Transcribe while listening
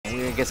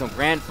get some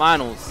grand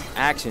finals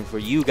action for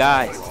you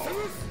guys.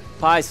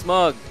 Pie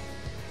Smug,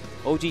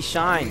 OG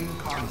Shine.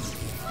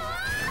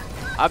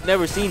 I've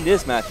never seen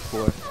this match before.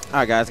 All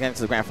right, guys, getting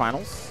to the grand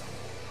finals.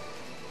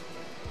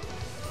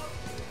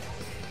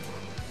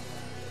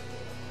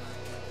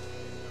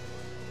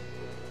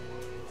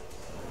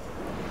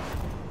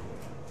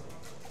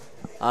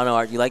 I don't know,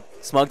 Art, you like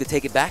Smug to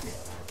take it back?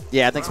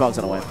 Yeah, I think Smug's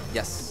gonna win.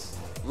 Yes.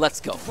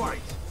 Let's go.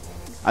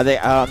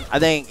 I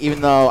think even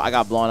though I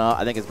got blown up,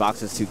 I think his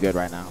box is too good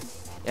right now.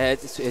 Yeah,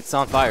 it's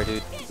on fire,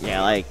 dude.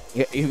 Yeah, like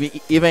even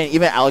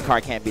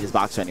Alucard can't beat his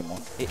boxer anymore.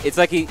 It's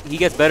like he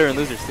gets better in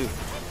losers too.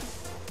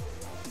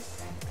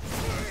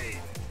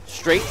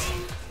 Straight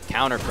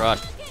counter crush.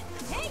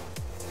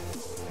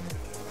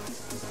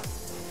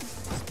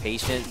 Just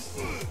patient.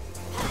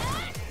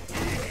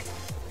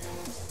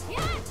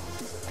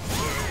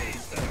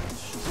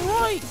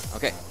 Right.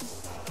 Okay.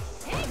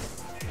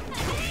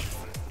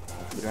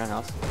 Good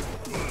roundhouse.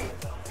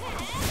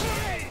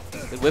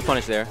 Good whip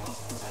punish there.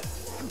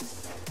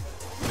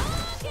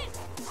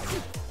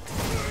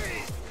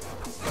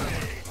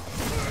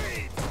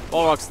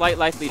 Balrog slight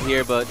life lead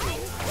here, but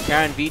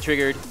Karin V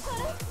triggered.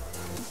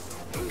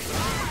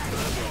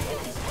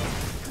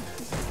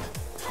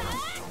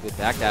 Good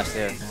backdash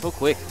there. So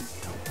quick.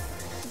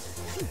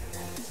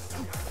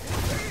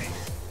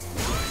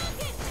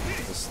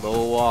 The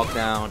slow walk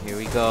down. Here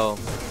we go.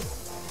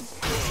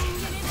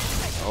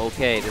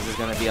 Okay, this is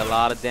going to be a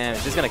lot of damage.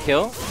 Is this going to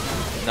kill?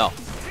 No.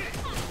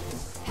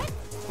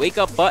 Wake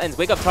up buttons.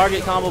 Wake up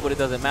target combo, but it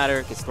doesn't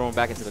matter. Gets thrown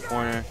back into the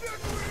corner.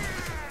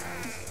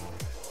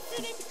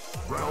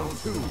 Round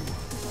 2.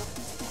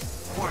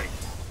 Fight.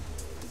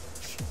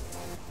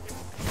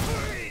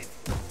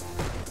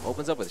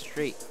 Opens up with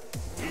straight.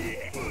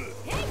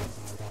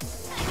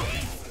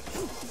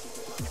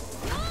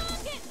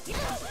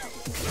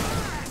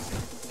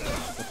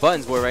 The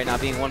buttons were right now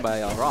being won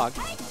by Rog.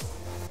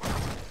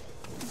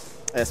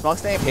 Smug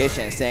staying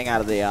patient and staying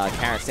out of the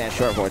Karin stand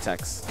short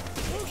vortex.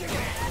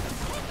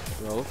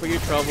 Roll for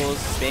your troubles,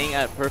 staying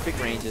at perfect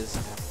ranges.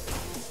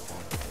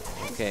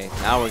 Okay,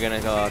 now we're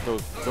gonna go throw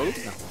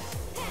loops now.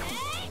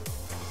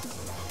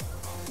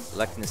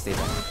 Electing to stay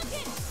back.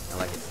 I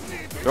like it.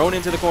 Thrown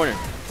into the corner.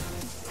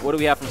 What do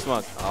we have from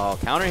Smug? Oh,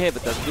 counter hit,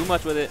 but doesn't do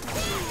much with it.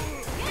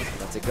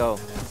 Lets it go.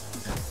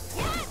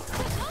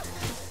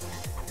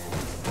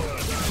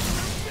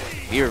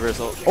 V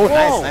reversal. Oh,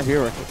 nice, nice V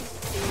reversal.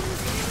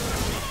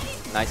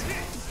 Nice.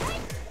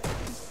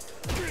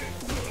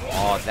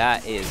 Oh,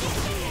 that is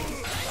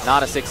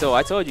not a 6-0.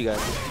 I told you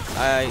guys.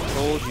 I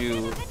told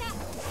you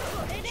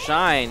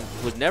Shine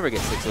would never get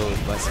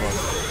 6-0 by Smug.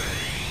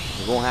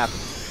 It won't happen.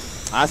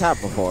 That's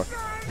happened before.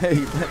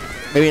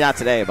 Maybe not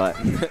today, but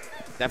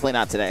definitely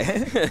not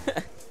today.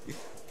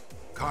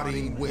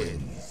 Karin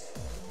wins.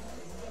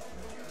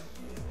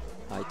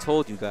 I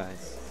told you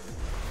guys.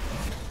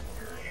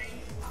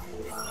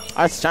 All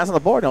right, so Shine's on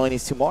the board. Only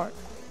needs 2 more.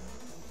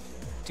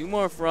 2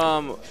 more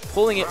from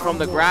pulling it from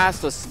the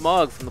grass to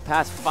Smug from the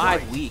past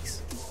 5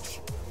 weeks.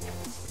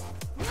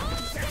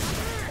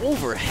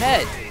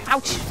 Overhead.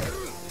 Ouch.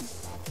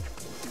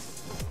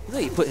 Look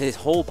like he put his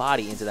whole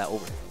body into that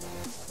overhead.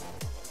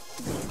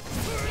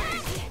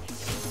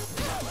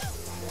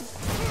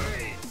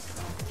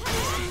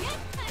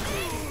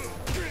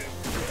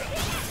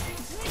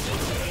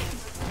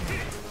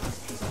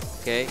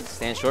 Okay,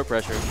 stand short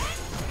pressure.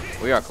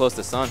 We are close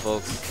to sun,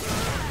 folks.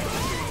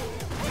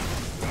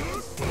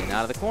 Getting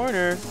out of the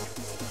corner.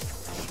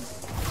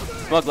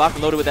 Smug locked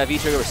and loaded with that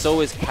V-trigger, but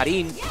so is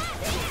Karin.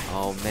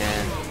 Oh,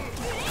 man.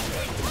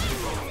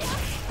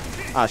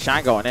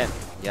 Shine going in.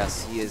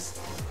 Yes, he is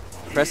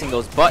pressing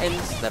those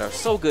buttons that are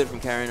so good from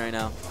Karin right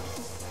now.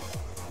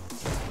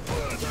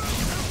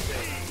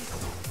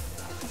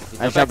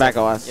 I shot back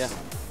OS. Yeah.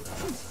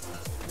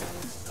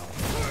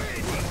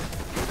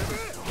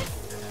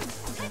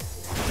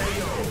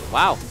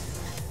 Wow.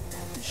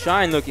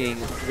 Shine looking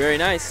very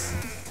nice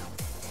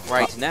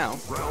right now.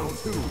 Round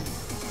 2.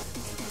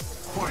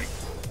 Fight.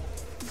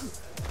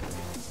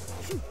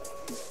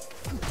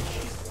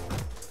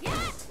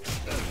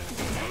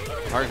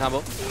 Target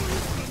combo.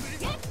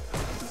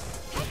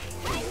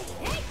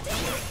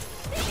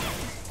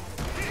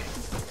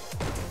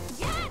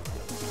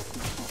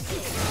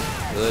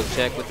 Good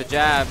check with the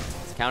jab.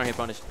 It's counter hit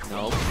punish.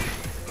 Nope.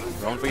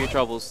 Thrown for your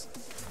troubles.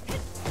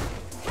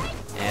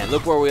 And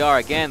look where we are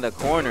again, the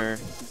corner.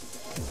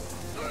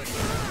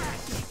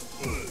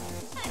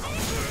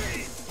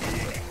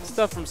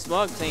 Stuff from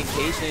Smug, playing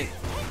patient.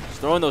 Just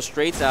throwing those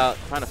straights out,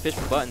 trying to fish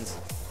for buttons.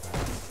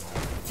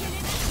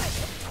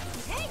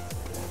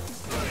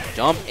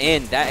 Jump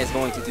in, that is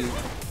going to do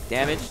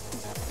damage.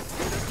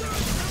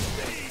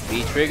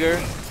 V-trigger.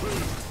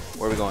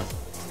 Where are we going?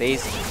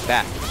 Stays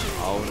back.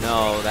 Oh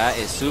no, that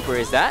is super.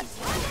 Is that?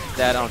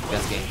 I don't think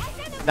that's game.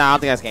 Nah, I don't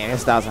think that's game. He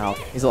has 1,000 health.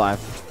 He's alive.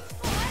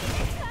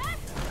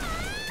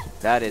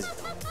 That is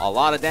a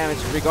lot of damage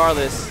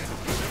regardless.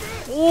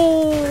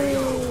 Ooh!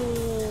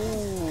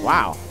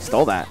 Wow,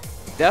 stole that.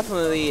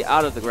 Definitely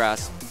out of the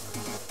grasp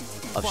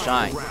of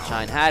Shine.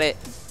 Shine had it.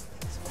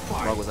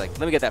 Smug was like,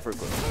 let me get that fruit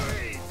quick.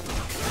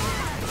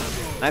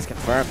 Nice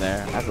confirm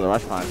there after the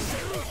rush punch.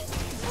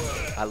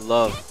 I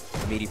love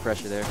the meaty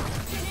pressure there.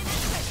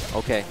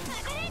 Okay.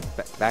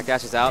 Back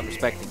dash is out,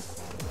 respecting.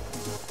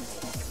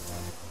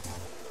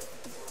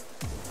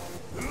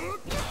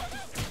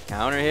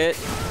 Counter hit.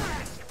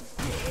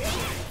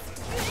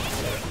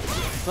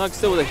 Smug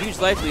still with a huge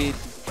life lead.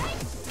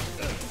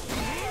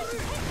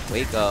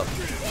 Wake up.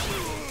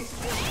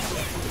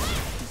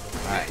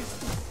 Alright.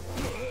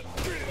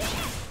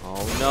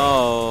 Oh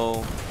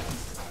no.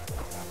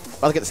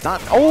 About to get the stun.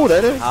 Oh, there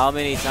it is. How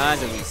many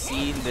times have we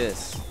seen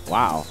this?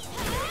 Wow.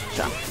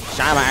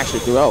 Shine might actually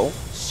throw.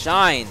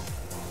 Shine.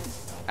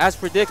 As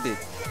predicted.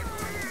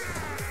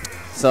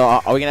 So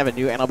are we going to have a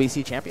new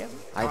NLBC champion?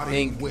 I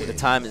think the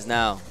time is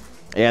now.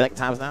 Yeah, I think the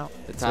time's now.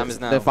 The time is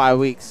now. It's been 5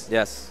 weeks.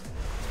 Yes.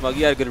 Smug,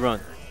 you had a good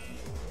run.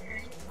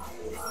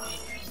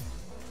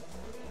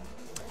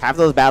 Half of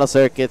those battle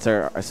circuits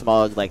are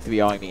Smug like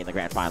 3-0ing me in the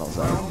grand finals.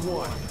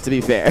 So to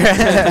be fair,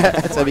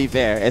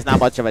 it's not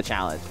much of a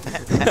challenge.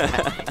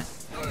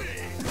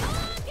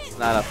 It's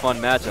not a fun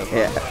matchup.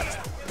 Yeah.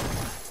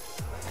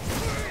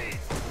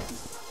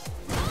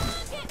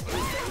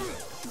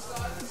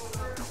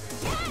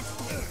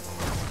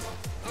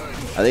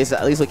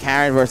 At least with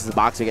Karin versus the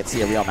Boxer, you get to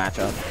see a real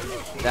matchup.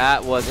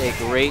 That was a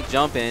great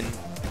jump in.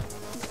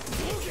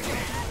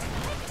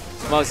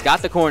 Smug's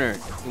got the corner.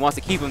 He wants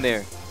to keep him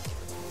there.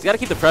 He's got to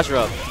keep the pressure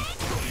up.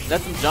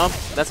 Let him jump.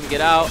 Let him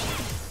get out.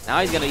 Now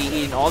he's going to be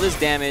eating all this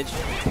damage.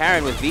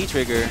 Karin with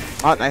V-trigger.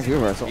 Oh, nice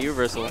reversal.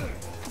 V-reversal.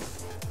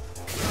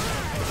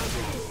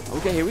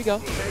 Okay, here we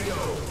go.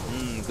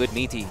 Good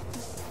meaty.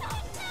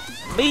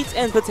 Meat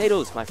and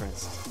potatoes, my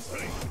friends.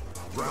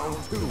 Round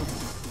 2.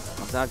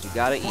 Sometimes you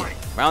got to eat.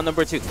 Round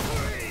number 2.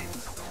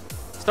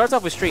 Starts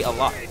off with straight a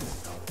lot.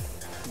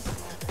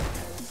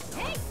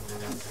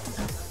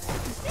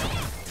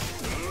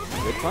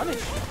 Good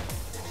punish.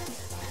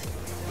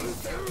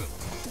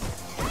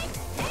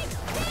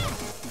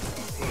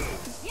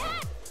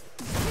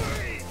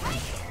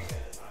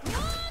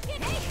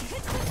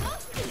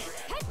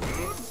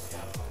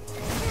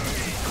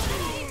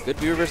 Good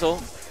B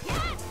reversal.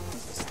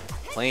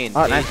 Playing.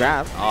 Oh, nice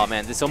grab. Oh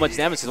man, there's so much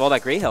damage because of all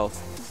that great health.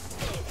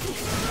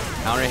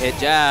 Counter hit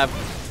jab.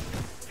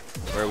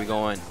 Where are we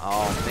going?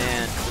 Oh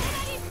man.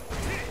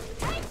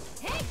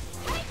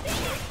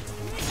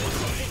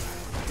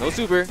 No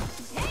super.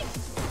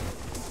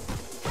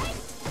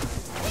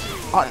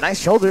 Oh, nice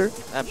shoulder.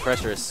 That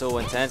pressure is so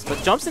intense,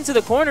 but jumps into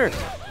the corner.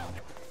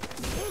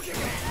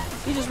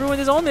 He just ruined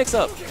his own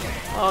mix-up.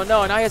 Oh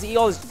no, now he has to eat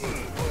all his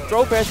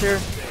throw pressure.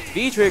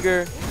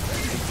 V-trigger.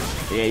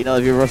 Yeah, you know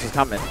the reversal's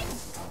coming.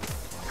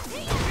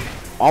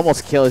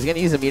 Almost kill. Is he gonna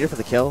use a meter for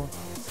the kill?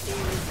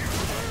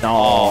 No.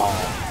 Oh.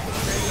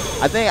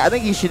 I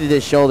think he should have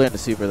did shoulder and the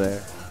super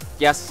there.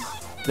 Yes.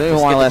 Don't even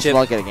want to let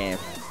Smug get a game.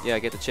 Yeah,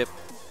 get the chip.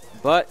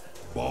 But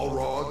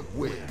Balrog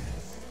wins.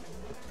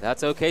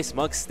 that's okay.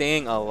 Smug's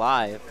staying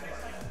alive.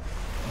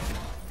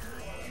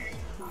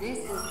 This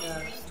is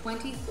the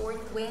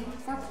 24th win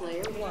for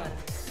player 1.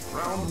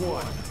 Round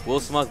 1. Will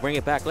Smug bring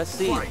it back? Let's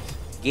see.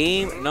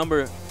 Game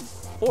number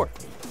 4.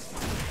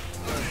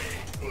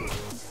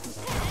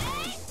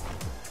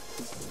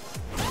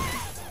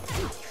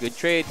 Good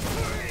trade.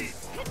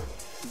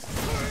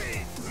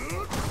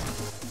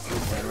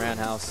 And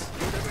roundhouse.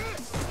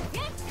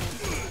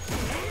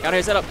 Counter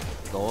hit setup.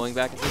 Going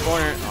back into the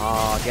corner.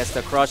 Oh, gets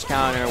the crush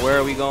counter. Where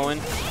are we going?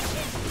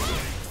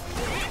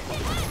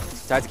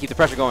 Decides to keep the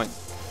pressure going.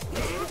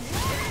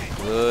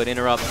 Good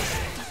interrupt.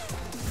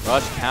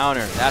 Rush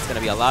counter. That's going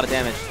to be a lot of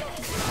damage.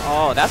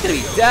 Oh, that's going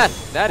to be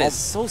death. That is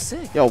so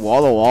sick. Yo,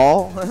 wall to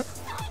wall.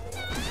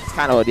 It's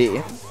kind of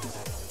OD.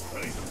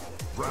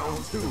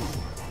 Round 2.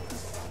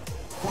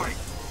 Fight.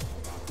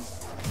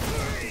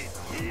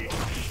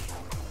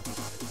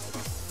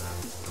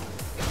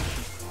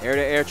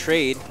 Air-to-air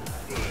trade.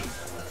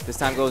 This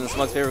time goes in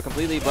Smug's favor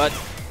completely, but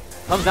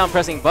comes down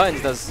pressing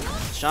buttons, does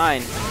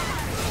Shine.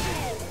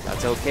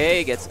 That's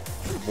okay. Gets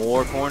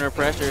more corner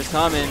pressures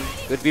coming.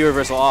 Good V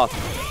reversal off.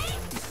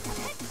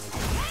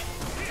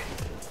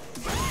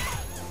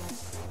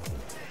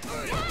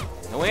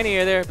 No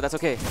anti-air there, but that's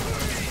okay.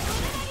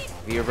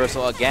 V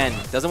reversal again.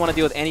 Doesn't want to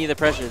deal with any of the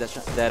pressure that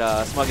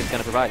Smug is going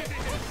to provide.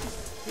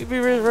 V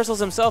reversals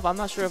himself. I'm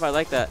not sure if I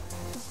like that.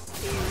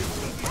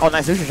 Oh,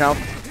 nice neutral jump.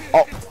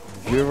 Oh,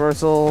 V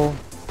reversal.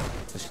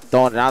 Just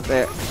throwing it out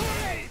there.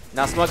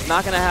 Now Smug's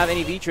not going to have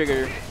any V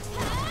trigger.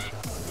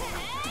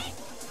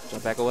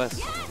 Jump back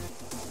OS.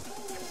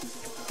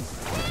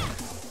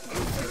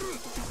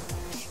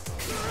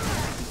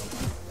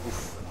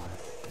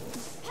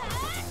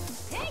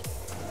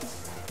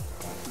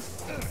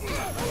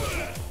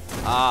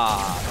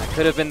 Ah, that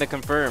could have been the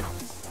confirm.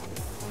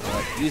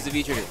 But use the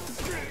V trigger.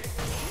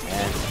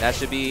 And that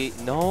should be,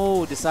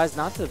 no, decides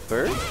not to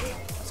burst?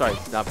 Sorry,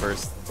 not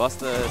burst, bust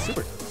the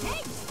super.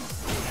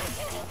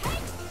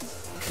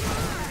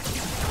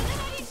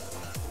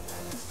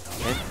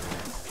 And,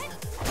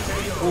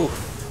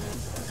 oof.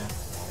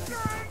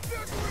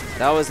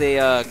 That was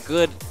a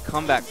good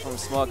comeback from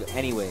Smug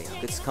anyway.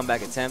 Good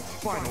comeback attempt.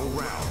 Final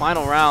round.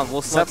 Final round.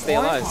 Will Smug stay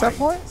alive? Set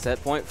point?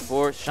 Set point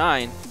for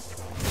Shine.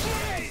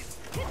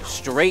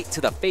 Straight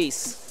to the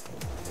face.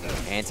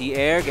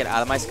 Anti-air. Get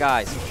out of my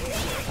skies.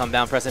 Come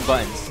down pressing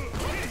buttons.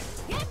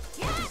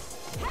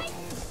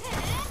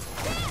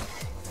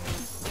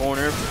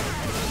 Corner.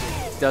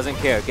 Doesn't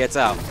care. Gets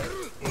out.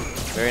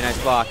 Very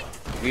nice block.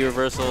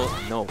 V-reversal.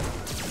 No.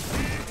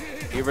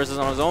 V-reversals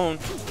on his own.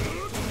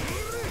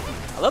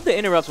 I love the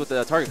interrupts with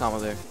the target combo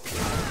there.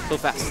 So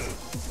fast.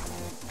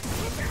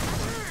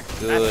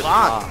 Good Nice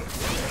block.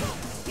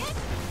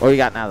 What do we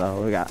got now, though? What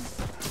do we got?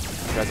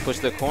 Tries to push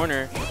the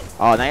corner.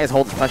 Oh, now he's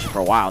holding pressure for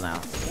a while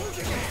now.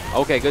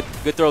 Okay, good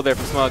throw there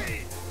from Smug.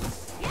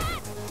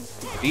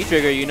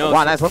 V-trigger, you know.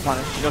 Wow, nice one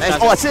punish. You know Nice.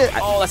 Shine's Oh, that's it.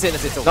 Oh, that's it.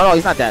 That's it. No,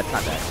 he's not dead.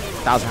 Not dead.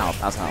 1,000 health.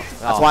 1,000 health.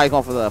 That's Oh. why he's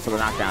going for the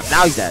knockdown.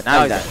 Now he's dead.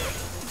 Now he's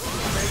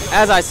dead.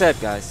 As I said,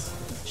 guys,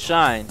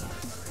 Shine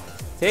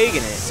taking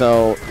it.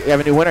 So we have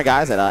a new winner,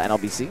 guys, at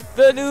NLBC.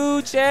 The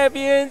new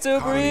champion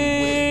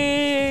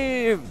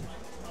supreme.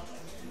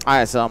 All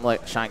right, so I'm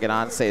like Shine get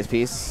on, say his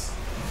piece.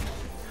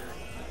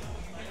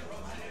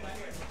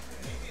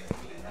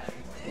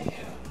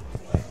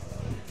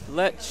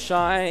 Let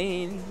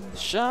shine,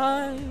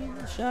 shine,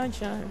 shine,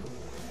 shine.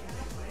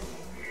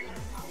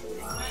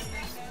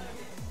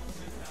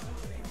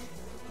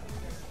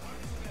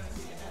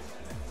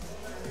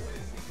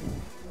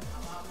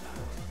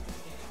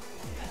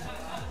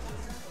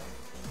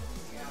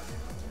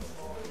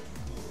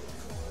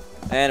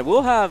 And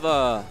we'll have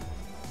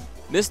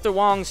Mr.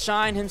 Wong's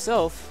Shine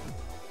himself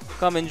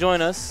come and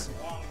join us.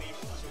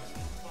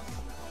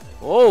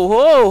 Whoa,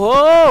 whoa,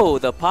 whoa!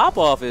 The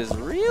pop-off is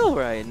real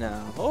right now.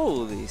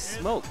 Holy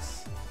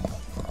smokes.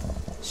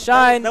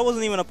 Shine, That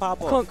wasn't even a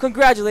pop-off.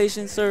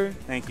 congratulations, sir.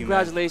 Thank you, man.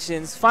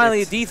 Congratulations.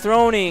 Finally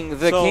dethroning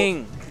the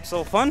king.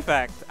 So fun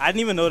fact, I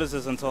didn't even notice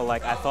this until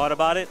like I thought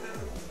about it.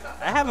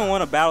 I haven't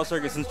won a battle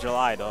circuit since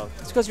July, dog.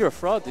 It's because you're a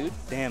fraud, dude.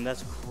 Damn,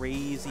 that's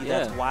crazy. Yeah.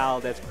 That's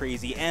wild. That's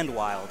crazy and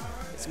wild.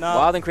 It's No.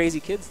 wild and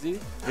crazy kids, dude.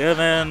 Yeah,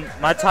 man.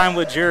 My time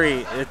with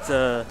Jury, it's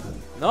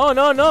No,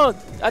 no, no.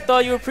 I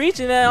thought you were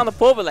preaching that on the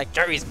pulpit like,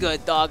 Jury's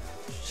good, dog.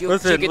 She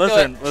Listen, can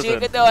listen, do it. She listen.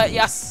 can do it.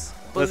 Yes.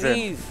 Listen.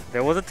 Believe.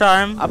 there was a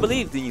time. I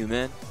believed in you,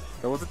 man.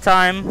 There was a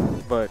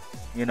time, but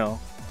you know,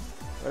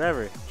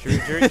 Whatever.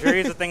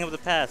 Jury's a thing of the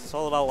past. It's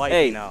all about wifey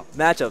Hey, now.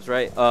 matchups,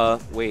 right?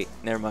 Wait,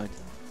 never mind.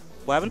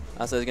 What happened?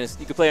 I said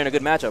you could play in a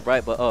good matchup,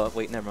 right? But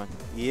wait, never mind.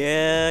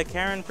 Yeah,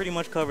 Karin pretty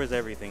much covers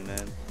everything,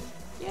 man.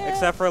 Yeah.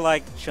 Except for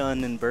like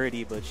Chun and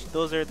Birdie, but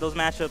those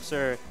matchups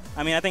are.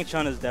 I mean, I think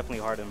Chun is definitely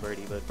harder than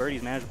Birdie, but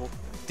Birdie's manageable.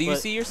 Do you but-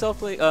 see yourself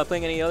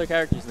playing any other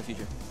characters in the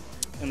future?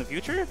 In the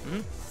future?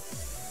 Mhm.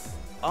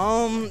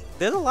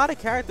 There's a lot of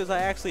characters I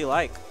actually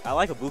like. I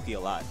like Ibuki a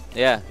lot.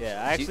 Yeah.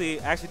 Yeah, I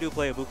actually do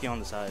play Ibuki on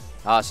the side.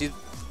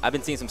 I've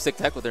been seeing some sick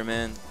tech with her,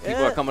 man.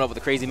 People Yeah. are coming up with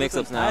the crazy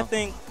mix-ups Listen, now.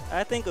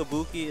 I think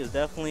Ibuki is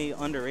definitely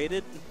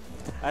underrated.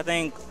 I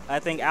think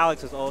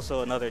Alex is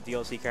also another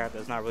DLC character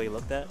that's not really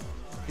looked at.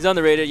 He's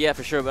underrated, yeah,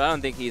 for sure, but I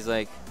don't think he's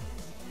like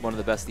one of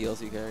the best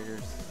DLC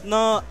characters.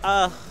 No,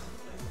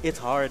 it's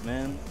hard,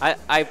 man.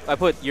 I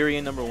put Yuri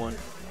in #1.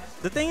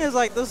 The thing is,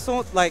 like, there's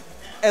so like,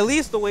 at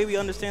least the way we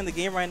understand the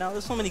game right now,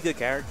 there's so many good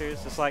characters.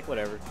 It's like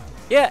whatever.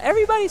 Yeah,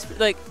 everybody's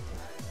like,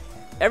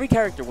 every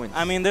character wins.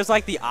 I mean, there's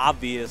like the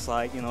obvious,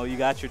 like, you know, you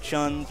got your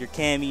Chuns, your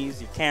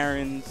Camis, your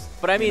Karens.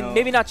 But I mean, you know.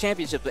 maybe not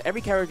championship, but every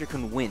character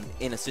can win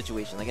in a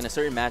situation, like in a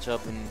certain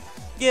matchup. And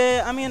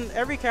Yeah, I mean,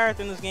 every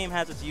character in this game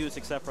has its use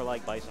except for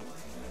like Bison.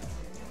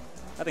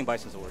 I think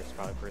Bison's the worst,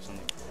 probably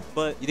personally.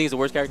 But you think he's the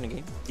worst character in the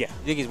game? yeah,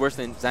 You think he's worse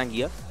than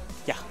Zangief?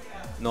 yeah.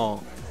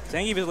 No.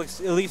 Zangief looks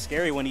at least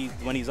scary when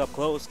he's up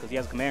close because he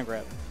has a command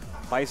grab.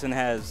 Bison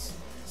has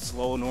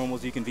slow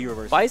normals you can V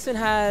reverse. Bison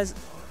has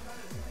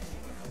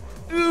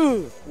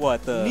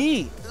What the?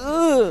 knee.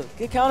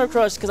 Get counter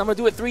crushed because I'm gonna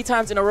do it 3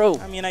 times in a row.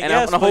 I mean, I and guess.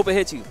 I'm gonna but hope it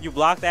hits you. You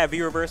block that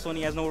V reversal and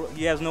he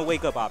has no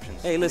wake up options.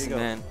 Hey, There you listen, go.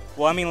 man.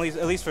 Well, I mean,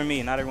 at least for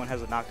me, not everyone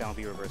has a knockdown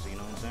V reversal. You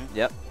know what I'm saying?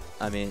 Yep.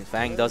 I mean,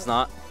 Fang does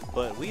not.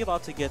 But we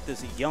about to get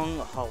this young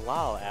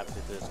halal after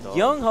this, dog.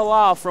 Young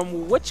Halal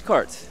from which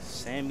cart?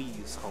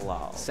 Sammy's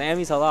halal.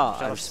 Sammy's Halal.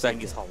 Shout I out to respect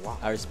Sammy's it. halal.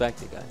 I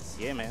respect it, guys.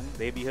 Yeah, man,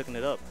 they be hooking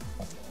it up.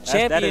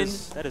 Champion.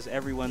 That is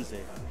every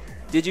Wednesday.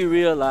 Did you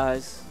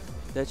realize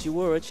that you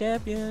were a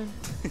champion?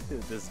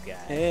 This guy.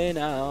 Hey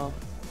now.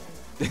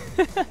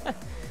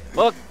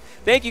 Well,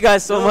 thank you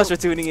guys so No. much for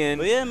tuning in.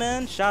 But yeah,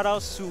 man, shout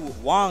outs to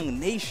Wong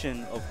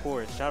Nation, of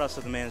course. Shout outs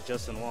to the man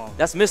Justin Wong.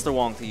 That's Mr.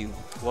 Wong to you.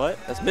 What?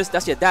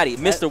 That's your daddy,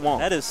 Mr. Wong.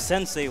 That is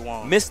Sensei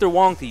Wong. Mr.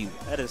 Wong to you.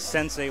 That is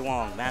Sensei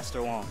Wong,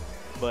 Master Wong.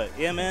 But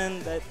yeah,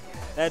 man,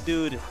 that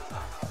dude,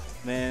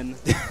 man,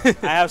 I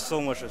have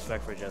so much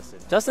respect for Justin.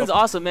 Justin's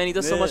awesome, man. He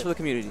does so much Yeah. for the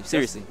community.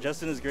 Seriously.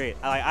 Justin is great.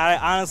 I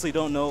honestly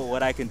don't know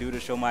what I can do to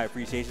show my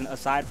appreciation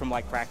aside from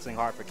like practicing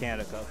hard for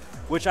Canada Cup,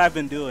 which I've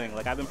been doing.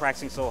 Like I've been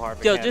practicing so hard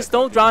for Yo, Canada just Cup,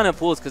 don't dude. drown in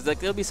pools because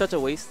like, it'll be such a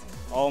waste.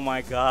 Oh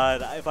my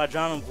God! If I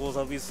drown in pools,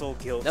 I'll be so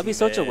guilty. That'll be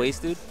such a man.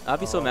 waste, dude. I'll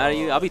be so mad at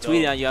you. I'll be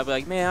tweeting no. at you. I'll be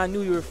like, man, I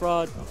knew you were a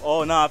fraud.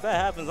 Oh no! If that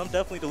happens, I'm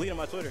definitely deleting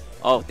my Twitter.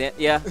 Oh,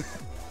 yeah.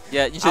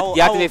 Yeah, you should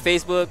deactivate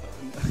Facebook.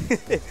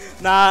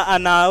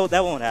 Nah,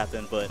 that won't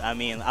happen. But I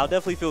mean, I'll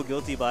definitely feel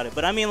guilty about it.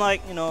 But I mean,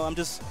 like, you know, I'm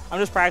just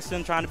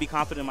practicing, trying to be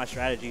confident in my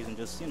strategies, and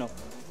just, you know,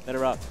 let it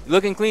rock.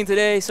 Looking clean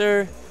today,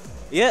 sir.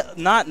 Yeah,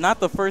 not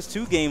the first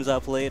 2 games I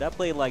played. I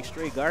played like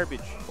straight garbage.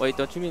 Wait,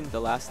 don't you mean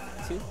the last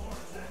 2?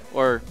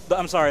 Or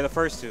I'm sorry, the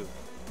first 2.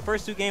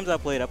 First 2 games I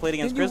played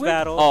against Chris win?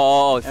 Battle.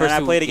 Oh, first and I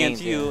 2 played games,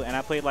 against you, yeah. and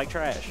I played like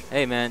trash.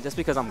 Hey man, just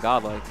because I'm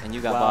godlike and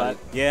you got Wow. bodied.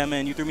 Yeah,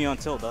 man, you threw me on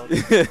tilt, dog.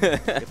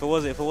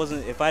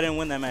 if I didn't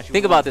win that match,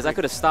 Think about this. I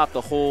could have stopped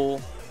the whole.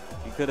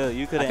 You could have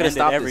ended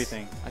stopped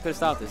everything. This. I could have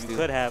stopped this, You dude.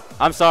 could have,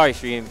 I'm sorry,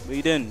 stream. but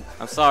you didn't.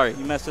 I'm sorry.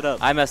 You messed it up.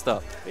 I messed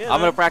up. Yeah, I'm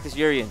gonna man. practice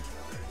Urian.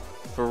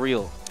 For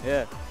real.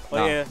 Yeah. Oh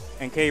Nah. yeah.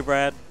 And K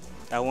Brad,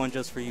 I won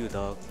just for you,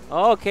 dog.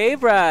 Okay,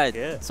 Brad.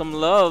 Yeah. Some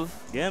love.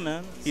 Yeah,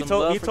 man. He Some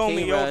love for told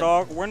me, yo, K-Brad.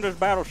 dog, when does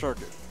Battle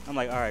Circuit? I'm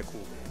like, all right,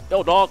 cool.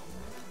 Yo, dog.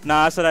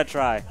 Nah, I said I'd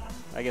try.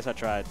 I guess I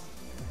tried.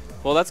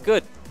 Well, that's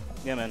good.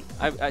 Yeah, man.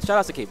 I shout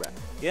out to K-Brad.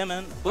 Yeah,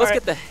 man. Well, let's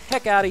get the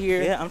heck out of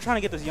here. Yeah, I'm trying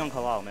to get this young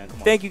halal, man. Come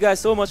on. Thank you guys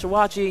so much for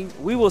watching.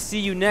 We will see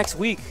you next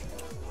week.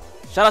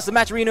 Shout out to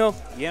Matcherino.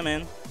 Yeah,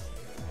 man.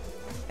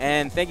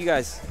 And thank you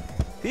guys.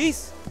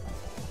 Peace.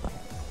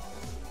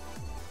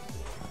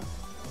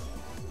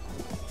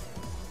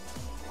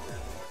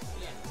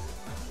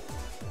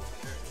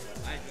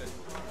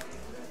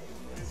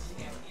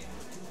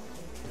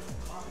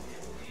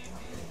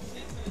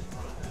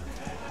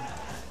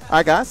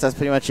 Alright guys, that's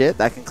pretty much it.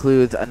 That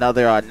concludes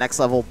another next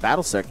level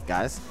battle circuit,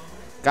 guys.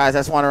 Guys, I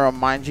just want to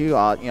remind you,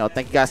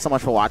 thank you guys so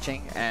much for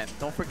watching, and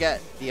don't forget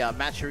the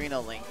Match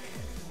Arena link.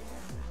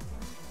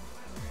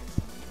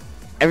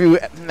 Every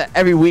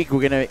week you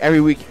can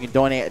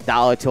donate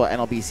 $1 to our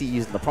NLBC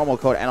using the promo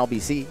code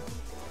NLBC.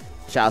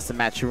 Shout out to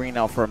Match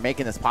Arena for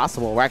making this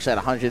possible. We're actually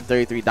at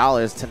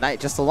 $133 tonight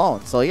just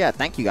alone. So yeah,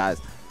 thank you guys.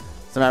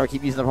 So remember,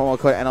 keep using the promo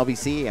code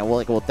NLBC, and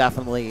we'll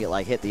definitely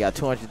hit the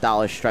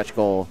 $200 stretch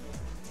goal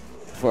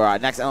for our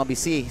next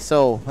NLBC.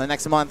 So for the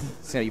next month,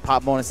 it's gonna be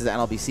pop bonuses at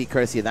NLBC,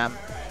 courtesy of them.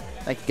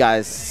 Thank you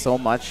guys so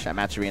much at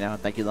Match Arena.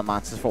 Thank you to the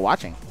Monsters for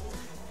watching.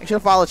 Make sure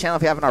to follow the channel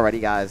if you haven't already,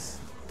 guys.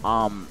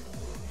 I'm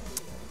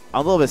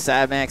a little bit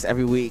sad, man, 'cause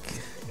every week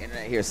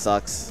internet here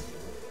sucks.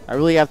 I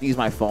really have to use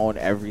my phone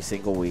every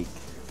single week.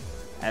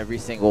 Every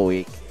single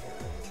week.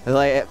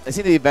 It seems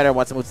to be better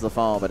once I move to the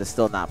phone, but it's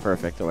still not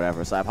perfect or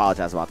whatever. So I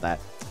apologize about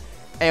that.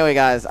 Anyway,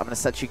 guys, I'm gonna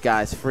set you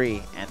guys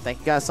free, and thank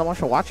you guys so much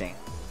for watching.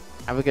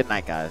 Have a good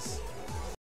night, guys.